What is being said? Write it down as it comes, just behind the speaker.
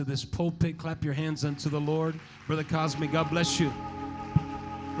This pulpit, clap your hands unto the Lord. Brother Cosme, God bless you.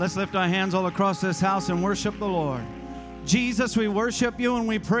 Let's lift our hands all across this house and worship the Lord. Jesus, we worship you and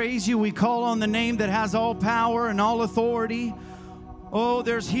we praise you. We call on the name that has all power and all authority. Oh,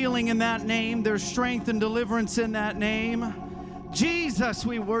 there's healing in that name. There's strength and deliverance in that name. Jesus,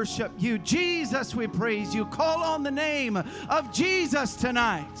 we worship you. Jesus, we praise you. Call on the name of Jesus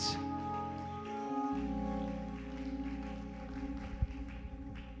tonight.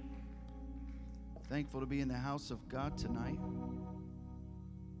 Thankful to be in the house of God tonight.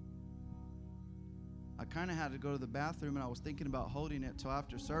 I kind of had to go to the bathroom, and I was thinking about holding it till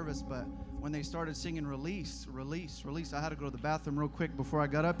after service, but when they started singing release, release, release, I had to go to the bathroom real quick before I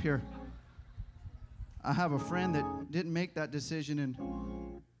got up here. I have a friend that didn't make that decision,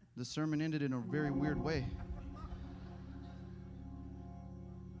 and the sermon ended in a very weird way.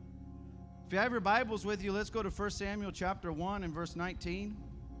 If you have your Bibles with you, let's go to 1 Samuel chapter 1 and verse 19.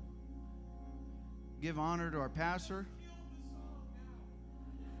 Give honor to our pastor.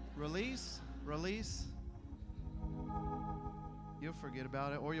 Release, release. You'll forget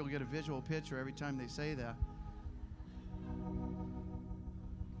about it, or you'll get a visual picture every time they say that.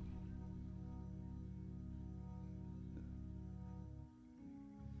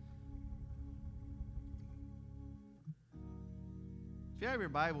 If you have your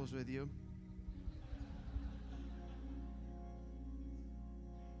Bibles with you,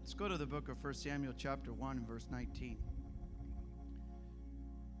 let's go to the book of 1 Samuel chapter 1 and verse 19.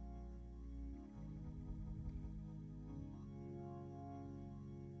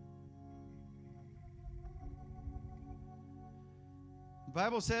 The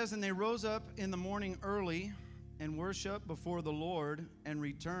Bible says, "And they rose up in the morning early and worshiped before the Lord and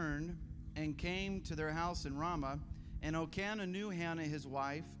returned and came to their house in Ramah. And Elkanah knew Hannah his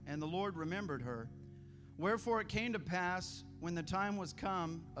wife, and the Lord remembered her. Wherefore it came to pass, when the time was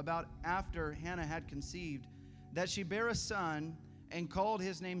come, about after Hannah had conceived, that she bare a son, and called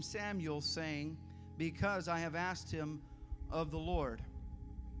his name Samuel, saying, Because I have asked him of the Lord."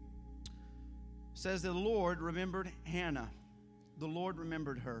 It says the Lord remembered Hannah. The Lord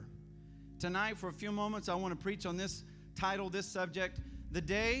remembered her. Tonight, for a few moments, I want to preach on this title, this subject, the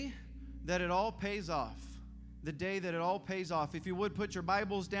day that it all pays off. The day that it all pays off. If you would, put your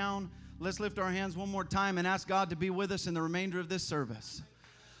Bibles down. Let's lift our hands one more time and ask God to be with us in the remainder of this service.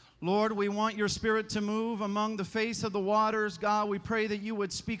 Lord, we want your Spirit to move among the face of the waters. God, we pray that you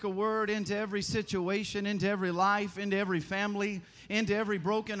would speak a word into every situation, into every life, into every family, into every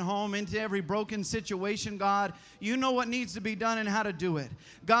broken home, into every broken situation, God. You know what needs to be done and how to do it.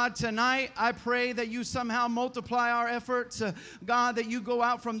 God, tonight, I pray that you somehow multiply our efforts. God, that you go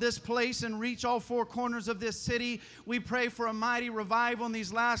out from this place and reach all four corners of this city. We pray for a mighty revival in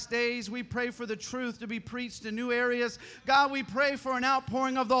these last days. We pray for the truth to be preached in new areas. God, we pray for an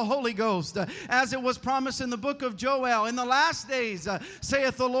outpouring of the Holy Ghost, as it was promised in the book of Joel. In the last days,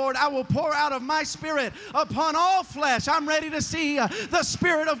 saith the Lord, I will pour out of my Spirit upon all flesh. I'm ready to see the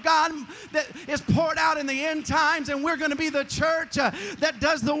Spirit of God that is poured out in the end times, and we're going to be the church that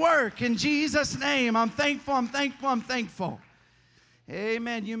does the work. In Jesus' name, I'm thankful, I'm thankful, I'm thankful.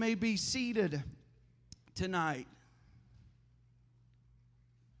 Amen. You may be seated tonight.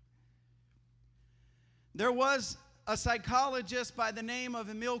 There was a psychologist by the name of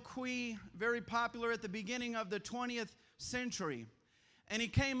Emile Coué, very popular at the beginning of the 20th century. And he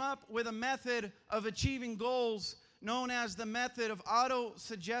came up with a method of achieving goals known as the method of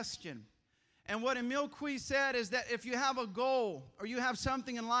autosuggestion. And what Emile Coué said is that if you have a goal or you have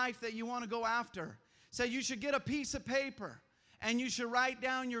something in life that you want to go after, say you should get a piece of paper and you should write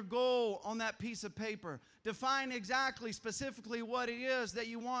down your goal on that piece of paper. Define exactly, specifically what it is that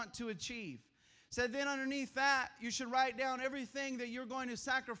you want to achieve. Said then underneath that, you should write down everything that you're going to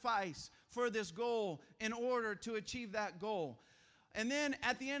sacrifice for this goal in order to achieve that goal. And then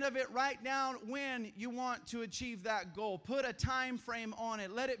at the end of it, write down when you want to achieve that goal. Put a time frame on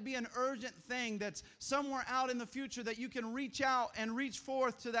it. Let it be an urgent thing that's somewhere out in the future that you can reach out and reach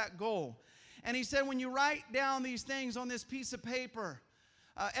forth to that goal. And he said when you write down these things on this piece of paper,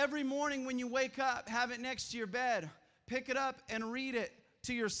 every morning when you wake up, have it next to your bed. Pick it up and read it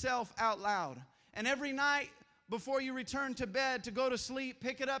to yourself out loud. And every night before you return to bed to go to sleep,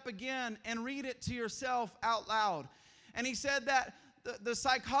 pick it up again and read it to yourself out loud. And he said that the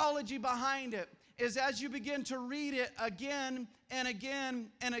psychology behind it is as you begin to read it again and again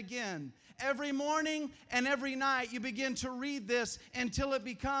and again, every morning and every night you begin to read this until it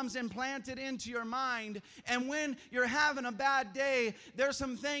becomes implanted into your mind. And when you're having a bad day, there's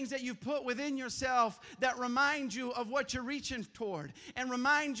some things that you've put within yourself that remind you of what you're reaching toward, and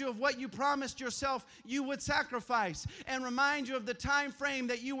remind you of what you promised yourself you would sacrifice, and remind you of the time frame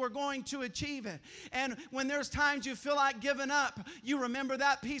that you were going to achieve it. And when there's times you feel like giving up, you remember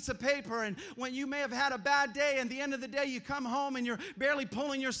that piece of paper. And when you may have had a bad day, and at the end of the day you come home and you're barely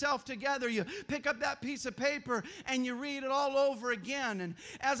pulling yourself together, you pick up that piece of paper and you read it all over again. And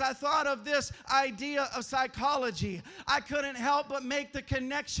as I thought of this idea of psychology, I couldn't help but make the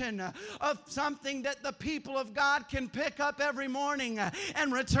connection of something that the people of God can pick up every morning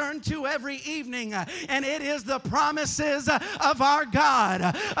and return to every evening. And it is the promises of our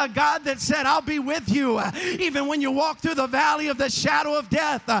God. A God that said, I'll be with you even when you walk through the valley of the shadow of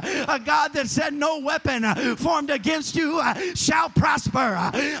death. A God that said, no weapon formed against you shall prosper.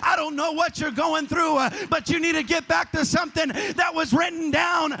 I don't know what you're going through, but you need to get back to something that was written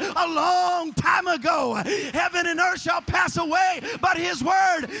down a long time ago. Heaven and earth shall pass away, but his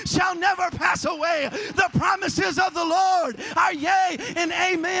word shall never pass away. The promises of the Lord are yea and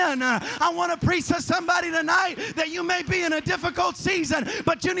amen. I want to preach to somebody tonight that you may be in a difficult season,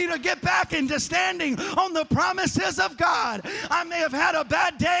 but you need to get back into standing on the promises of God. I may have had a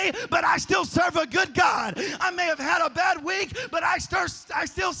bad day, but I still serve a good God. I may have had a bad week, but I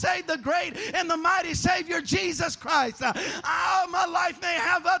still say the great and the mighty Savior Jesus Christ. My life may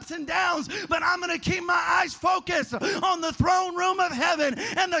have ups and downs, but I'm going to keep my eyes focused on the throne room of heaven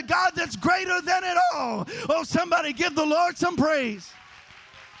and the God that's greater than it all. Oh, somebody give the Lord some praise.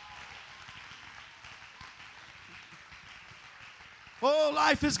 Oh,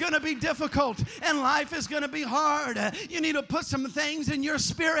 life is going to be difficult and life is going to be hard. You need to put some things in your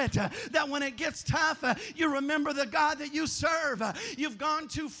spirit that when it gets tough, you remember the God that you serve. You've gone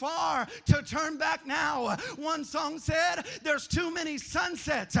too far to turn back now. One song said, there's too many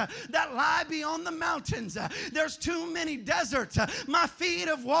sunsets that lie beyond the mountains. There's too many deserts my feet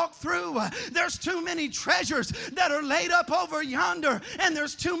have walked through. There's too many treasures that are laid up over yonder, and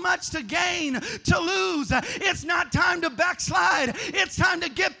there's too much to gain to lose. It's not time to backslide. It's time to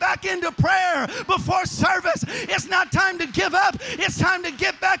get back into prayer before service. It's not time to give up. It's time to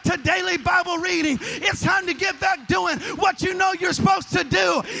get back to daily Bible reading. It's time to get back doing what you know you're supposed to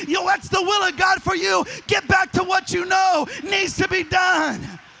do. What's the will of God for you? Get back to what you know needs to be done.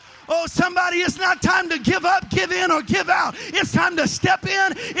 Oh, somebody, it's not time to give up, give in, or give out. It's time to step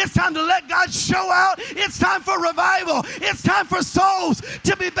in. It's time to let God show out. It's time for revival. It's time for souls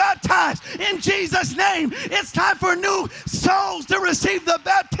to be baptized in Jesus' name. It's time for new souls to receive the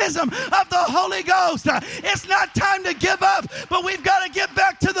baptism of the Holy Ghost. It's not time to give up, but we've got to get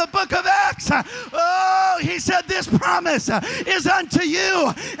back to the book of Acts. Oh, he said this promise is unto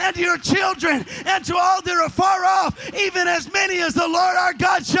you and to your children and to all that are far off, even as many as the Lord our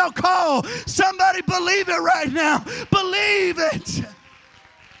God shall call. Somebody believe it right now. Believe it.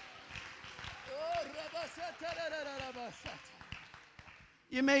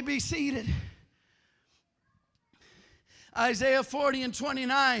 You may be seated. Isaiah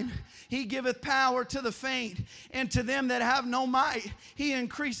 40:29. He giveth power to the faint, and to them that have no might he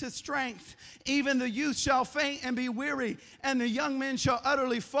increaseth strength. Even the youth shall faint and be weary, and the young men shall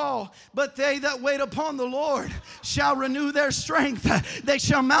utterly fall. But they that wait upon the Lord shall renew their strength. They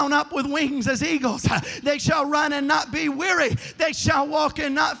shall mount up with wings as eagles. They shall run and not be weary. They shall walk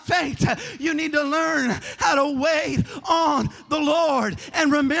and not faint. You need to learn how to wait on the Lord and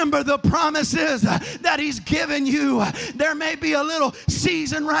remember the promises that he's given you. There may be a little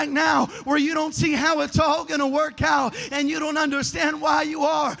season right now where you don't see how it's all going to work out, and you don't understand why you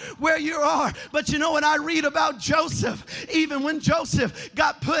are where you are. But you know what I read about Joseph? Even when Joseph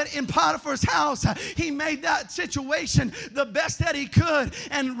got put in Potiphar's house, he made that situation the best that he could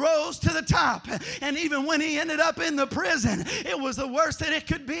and rose to the top. And even when he ended up in the prison, it was the worst that it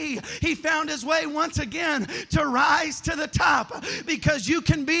could be. He found his way once again to rise to the top, because you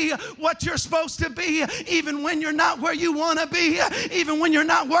can be what you're supposed to be even when you're not where you want to be, even when you're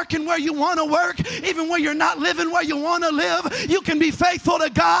not working where you want to work, even when you're not living where you want to live. You can be faithful to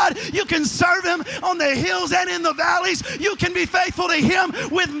God. You can serve him on the hills and in the valleys. You can be faithful to him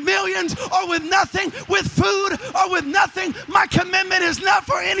with millions or with nothing, with food or with nothing. My commitment is not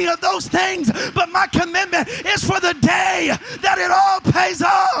for any of those things, but my commitment is for the day that it all pays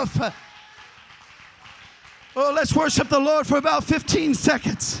off. Oh, let's worship the Lord for about 15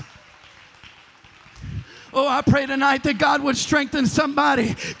 seconds. Oh, I pray tonight that God would strengthen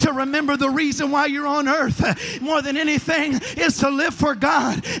somebody to remember the reason why you're on earth more than anything is to live for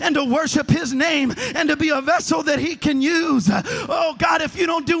God and to worship His name and to be a vessel that He can use. Oh, God, if you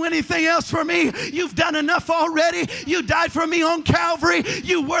don't do anything else for me, you've done enough already. You died for me on Calvary.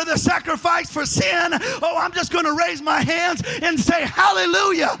 You were the sacrifice for sin. Oh, I'm just going to raise my hands and say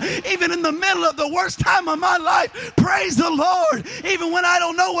hallelujah. Even in the middle of the worst time of my life, praise the Lord. Even when I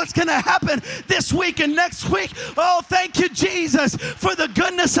don't know what's going to happen this week and next week. Oh, thank you, Jesus, for the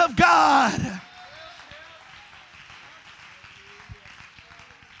goodness of God.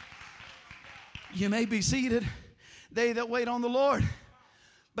 You may be seated, they that wait on the Lord.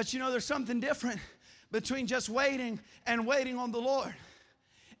 But you know, there's something different between just waiting and waiting on the Lord.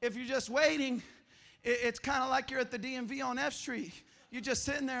 If you're just waiting, it's kind of like you're at the DMV on F Street. You're just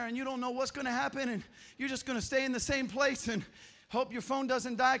sitting there and you don't know what's going to happen, and you're just going to stay in the same place and hope your phone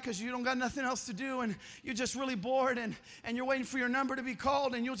doesn't die because you don't got nothing else to do, and you're just really bored, and you're waiting for your number to be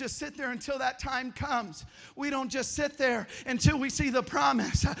called, and you'll just sit there until that time comes. We don't just sit there until we see the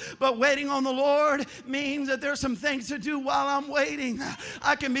promise, but waiting on the Lord means that there's some things to do while I'm waiting.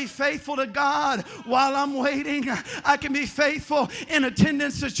 I can be faithful to God while I'm waiting. I can be faithful in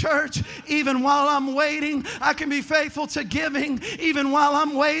attendance to church even while I'm waiting. I can be faithful to giving even while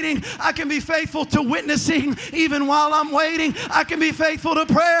I'm waiting. I can be faithful to witnessing even while I'm waiting. I can be faithful to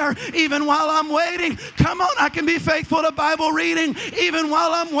prayer even while I'm waiting. Come on, I can be faithful to Bible reading even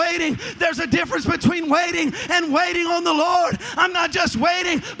while I'm waiting. There's a difference between waiting and waiting on the Lord. I'm not just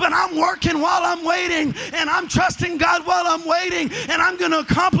waiting, but I'm working while I'm waiting, and I'm trusting God while I'm waiting, and I'm going to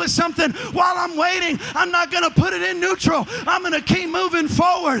accomplish something while I'm waiting. I'm not going to put it in neutral. I'm going to keep moving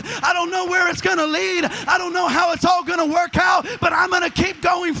forward. I don't know where it's going to lead. I don't know how it's all going to work out, but I'm going to keep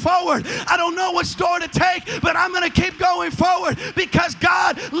going forward. I don't know which door to take, but I'm going to keep going forward. Because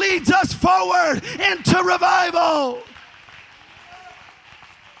God leads us forward into revival.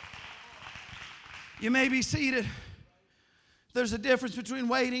 You may be seated. There's a difference between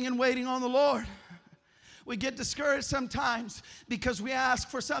waiting and waiting on the Lord. We get discouraged sometimes because we ask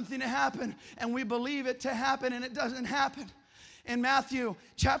for something to happen and we believe it to happen and it doesn't happen. In Matthew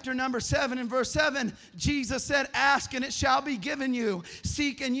chapter number 7 and verse 7, Jesus said, ask and it shall be given you.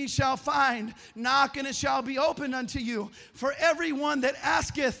 Seek and ye shall find. Knock and it shall be opened unto you. For everyone that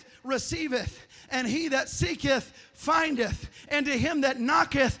asketh receiveth, and he that seeketh findeth, and to him that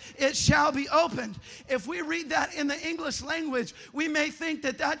knocketh it shall be opened. If we read that in the English language, we may think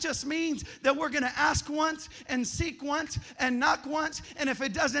that that just means that we're going to ask once and seek once and knock once, and if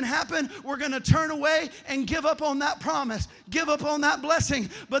it doesn't happen, we're going to turn away and give up on that promise, give up on that blessing.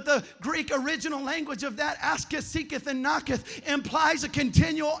 But the Greek original language of that asketh, seeketh, and knocketh implies a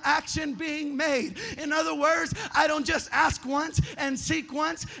continual action being made. In other words, I don't just ask once and seek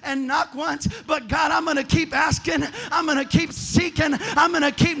once and knock once, but God, I'm going to keep asking, I'm going to keep seeking, I'm going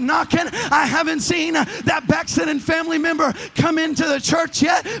to keep knocking. I haven't seen that backslidden family member come into the church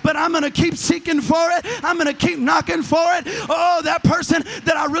yet, but I'm going to keep seeking for it. I'm going to keep knocking for it. Oh, that person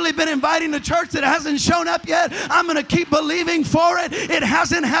that I've really been inviting to church that hasn't shown up yet, I'm going to keep believing for it. It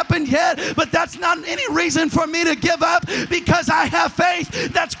hasn't happened yet, but that's not any reason for me to give up, because I have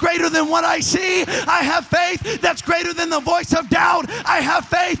faith that's greater than what I see. I have faith that's greater than the voice of doubt. I have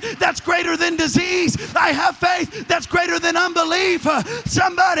faith that's greater than disease. I have faith that's greater than unbelief.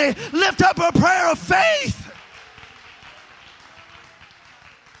 Somebody lift up a prayer of faith.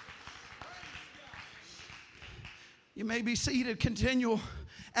 You may be seated. Continual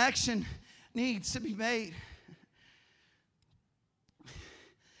action needs to be made.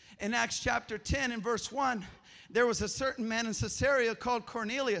 In Acts chapter 10 and verse 1, there was a certain man in Caesarea called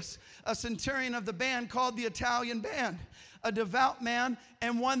Cornelius, a centurion of the band called the Italian band, a devout man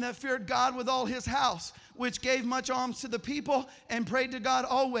and one that feared God with all his house, which gave much alms to the people and prayed to God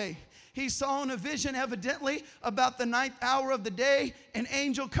always. He saw in a vision, evidently about the 9th hour of the day, an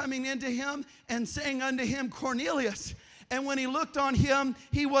angel coming into him and saying unto him, Cornelius. And when he looked on him,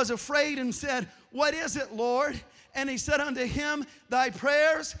 he was afraid and said, What is it, Lord? And he said unto him, Thy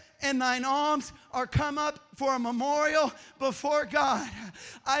prayers and thine alms are come up for a memorial before God.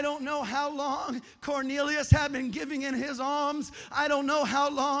 I don't know how long Cornelius had been giving in his alms. I don't know how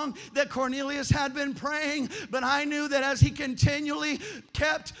long that Cornelius had been praying, but I knew that as he continually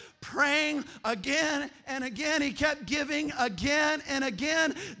kept praying again and again, he kept giving again and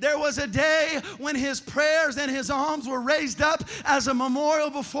again. There was a day when his prayers and his alms were raised up as a memorial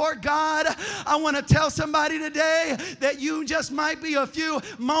before God. I want to tell somebody today that you just might be a few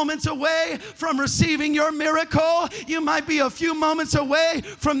moments moments away from receiving your miracle. You might be a few moments away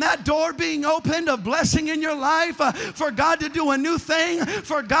from that door being opened of blessing in your life, for God to do a new thing,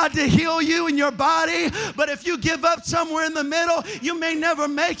 for God to heal you in your body. But if you give up somewhere in the middle, you may never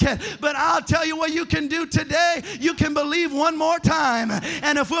make it. But I'll tell you what you can do today. You can believe one more time.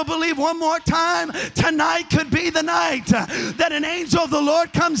 And if we'll believe one more time, tonight could be the night that an angel of the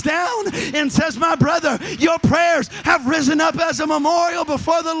Lord comes down and says, my brother, your prayers have risen up as a memorial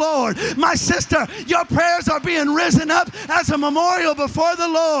before the Lord. My sister, your prayers are being risen up as a memorial before the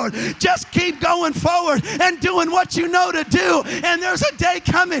Lord. Just keep going forward and doing what you know to do. And there's a day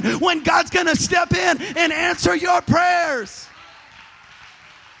coming when God's going to step in and answer your prayers.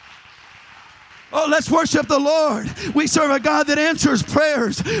 Oh, let's worship the Lord. We serve a God that answers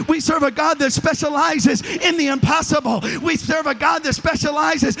prayers. We serve a God that specializes in the impossible. We serve a God that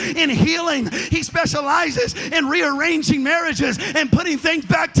specializes in healing. He specializes in rearranging marriages and putting things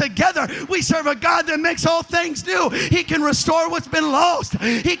back together. We serve a God that makes all things new. He can restore what's been lost.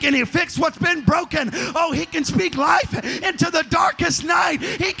 He can fix what's been broken. Oh, He can speak life into the darkest night.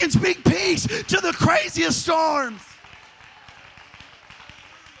 He can speak peace to the craziest storms.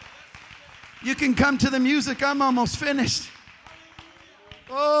 You can come to the music. I'm almost finished.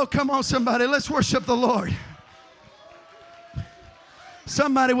 Oh, come on, somebody. Let's worship the Lord.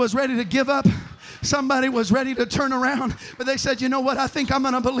 Somebody was ready to give up. Somebody was ready to turn around, but they said, you know what? I think I'm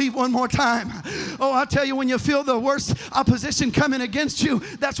going to believe one more time. Oh, I'll tell you, when you feel the worst opposition coming against you,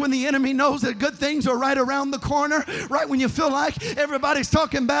 that's when the enemy knows that good things are right around the corner. Right when you feel like everybody's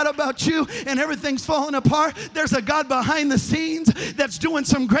talking bad about you and everything's falling apart, there's a God behind the scenes that's doing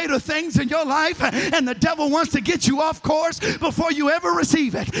some greater things in your life, and the devil wants to get you off course before you ever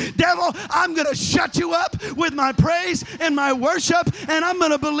receive it. Devil, I'm going to shut you up with my praise and my worship, and I'm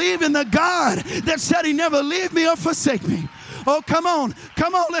going to believe in the God that said He never leave me or forsake me. Oh, come on.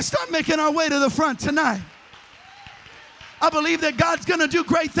 Come on. Let's start making our way to the front tonight. I believe that God's going to do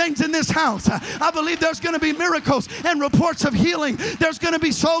great things in this house. I believe there's going to be miracles and reports of healing. There's going to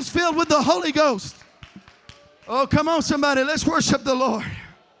be souls filled with the Holy Ghost. Oh, come on, somebody. Let's worship the Lord.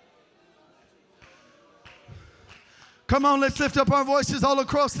 Come on, let's lift up our voices all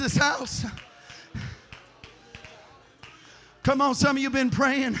across this house. Come on, some of you have been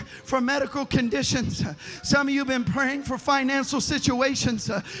praying for medical conditions. Some of you have been praying for financial situations.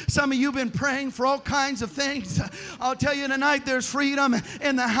 Some of you have been praying for all kinds of things. I'll tell you tonight, there's freedom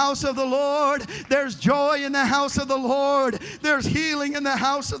in the house of the Lord. There's joy in the house of the Lord. There's healing in the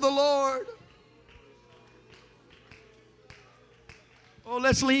house of the Lord. Oh,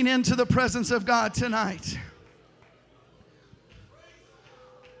 let's lean into the presence of God tonight.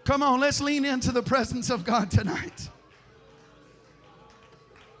 Come on, let's lean into the presence of God tonight.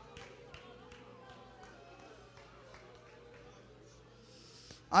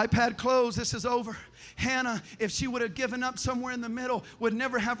 iPad closed. This is over. Hannah, if she would have given up somewhere in the middle, would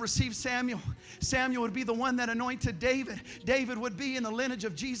never have received Samuel. Samuel would be the one that anointed David. David would be in the lineage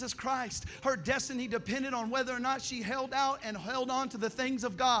of Jesus Christ. Her destiny depended on whether or not she held out and held on to the things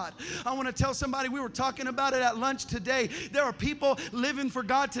of God. I want to tell somebody, we were talking about it at lunch today. There are people living for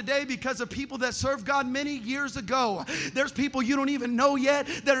God today because of people that served God many years ago. There's people you don't even know yet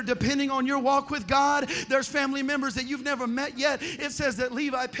that are depending on your walk with God. There's family members that you've never met yet. It says that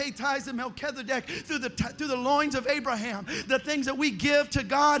Levi paid tithes to Melchizedek through the loins of Abraham. The things that we give to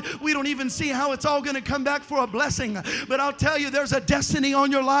God, we don't even see how it's all going to come back for a blessing. But I'll tell you, there's a destiny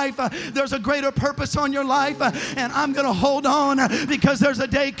on your life. There's a greater purpose on your life. And I'm going to hold on because there's a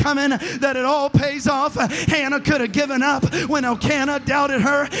day coming that it all pays off. Hannah could have given up when Elkanah doubted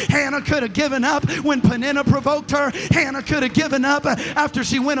her. Hannah could have given up when Peninnah provoked her. Hannah could have given up after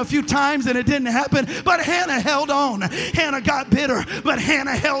she went a few times and it didn't happen. But Hannah held on. Hannah got bitter, but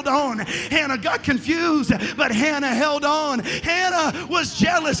Hannah held on. Hannah got confused, but Hannah held on. Hannah was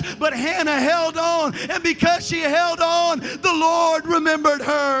jealous, but Hannah held on. And because she held on, the Lord remembered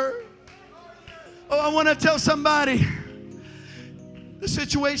her. Oh, I want to tell somebody, the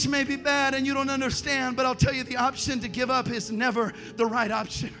situation may be bad and you don't understand, but I'll tell you, the option to give up is never the right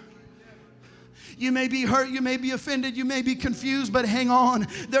option. You may be hurt, you may be offended, you may be confused, but hang on.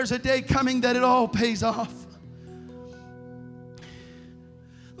 There's a day coming that it all pays off.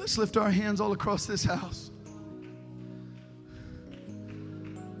 Let's lift our hands all across this house.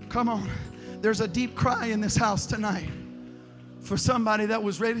 Come on. There's a deep cry in this house tonight for somebody that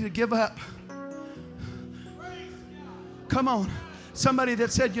was ready to give up. Come on. Somebody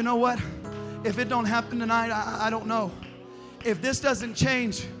that said, you know what? If it don't happen tonight, I don't know. If this doesn't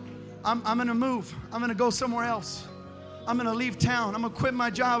change, I'm going to move. I'm going to go somewhere else. I'm going to leave town. I'm going to quit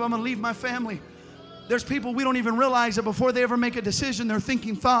my job. I'm going to leave my family. There's people we don't even realize that before they ever make a decision, they're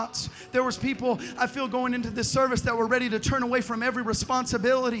thinking thoughts. There was people, I feel, going into this service that were ready to turn away from every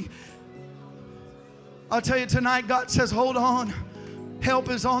responsibility. I'll tell you tonight, God says, hold on. Help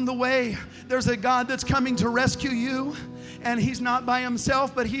is on the way. There's a God that's coming to rescue you. And He's not by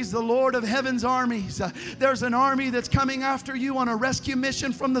Himself, but He's the Lord of heaven's armies. There's an army that's coming after you on a rescue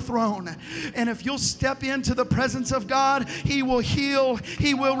mission from the throne. And if you'll step into the presence of God, He will heal,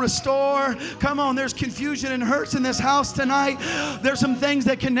 He will restore. Come on, there's confusion and hurts in this house tonight. There's some things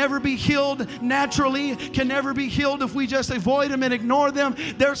that can never be healed naturally, can never be healed if we just avoid them and ignore them.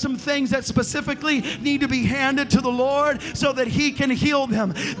 There's some things that specifically need to be handed to the Lord so that He can heal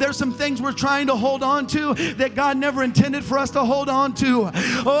them. There's some things we're trying to hold on to that God never intended for us to hold on to.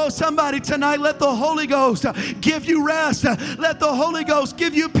 Oh, somebody tonight, let the Holy Ghost give you rest. Let the Holy Ghost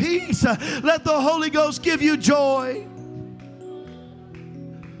give you peace. Let the Holy Ghost give you joy.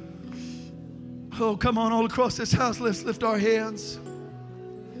 Oh, come on, all across this house, let's lift our hands.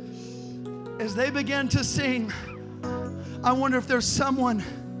 As they begin to sing, I wonder if there's someone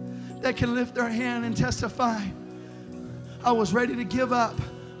that can lift their hand and testify. I was ready to give up,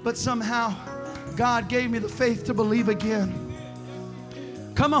 but somehow God gave me the faith to believe again.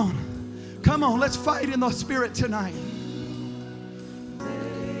 Come on. Come on. Let's fight in the Spirit tonight.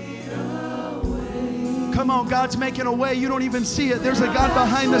 Come on. God's making a way. You don't even see it. There's a God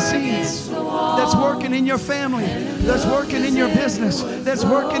behind the scenes that's working in your family, that's working in your business, that's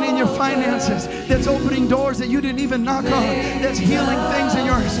working in your finances, that's opening doors that you didn't even knock on, that's healing things in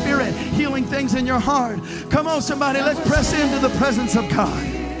your spirit, healing things in your heart. Come on, somebody. Let's press into the presence of God.